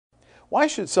Why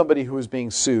should somebody who is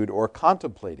being sued or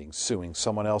contemplating suing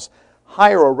someone else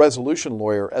hire a resolution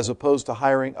lawyer as opposed to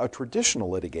hiring a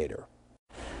traditional litigator?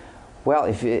 Well,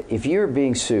 if you're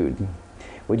being sued,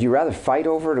 would you rather fight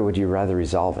over it or would you rather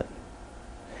resolve it?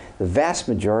 The vast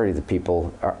majority of the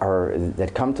people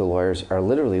that come to lawyers are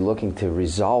literally looking to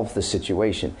resolve the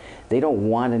situation. They don't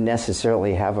want to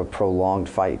necessarily have a prolonged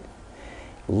fight.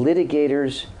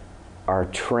 Litigators are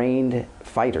trained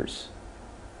fighters.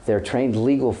 They're trained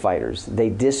legal fighters. They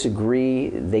disagree.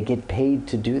 They get paid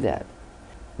to do that.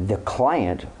 The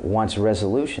client wants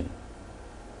resolution.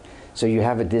 So you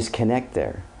have a disconnect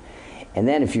there. And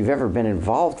then if you've ever been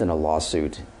involved in a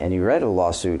lawsuit and you read a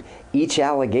lawsuit, each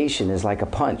allegation is like a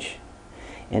punch.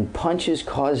 And punches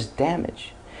cause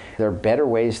damage. There are better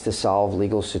ways to solve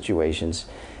legal situations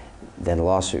than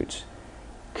lawsuits.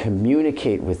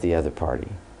 Communicate with the other party.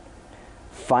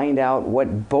 Find out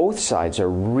what both sides are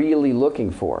really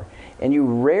looking for. And you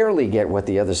rarely get what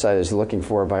the other side is looking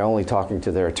for by only talking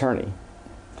to their attorney.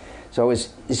 So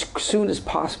as soon as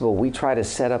possible, we try to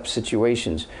set up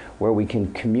situations where we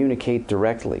can communicate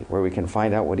directly, where we can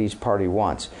find out what each party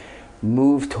wants,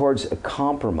 move towards a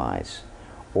compromise,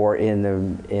 or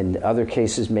in other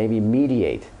cases, maybe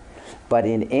mediate. But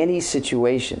in any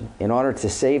situation, in order to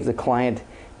save the client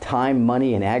time,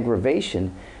 money, and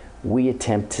aggravation, we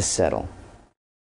attempt to settle.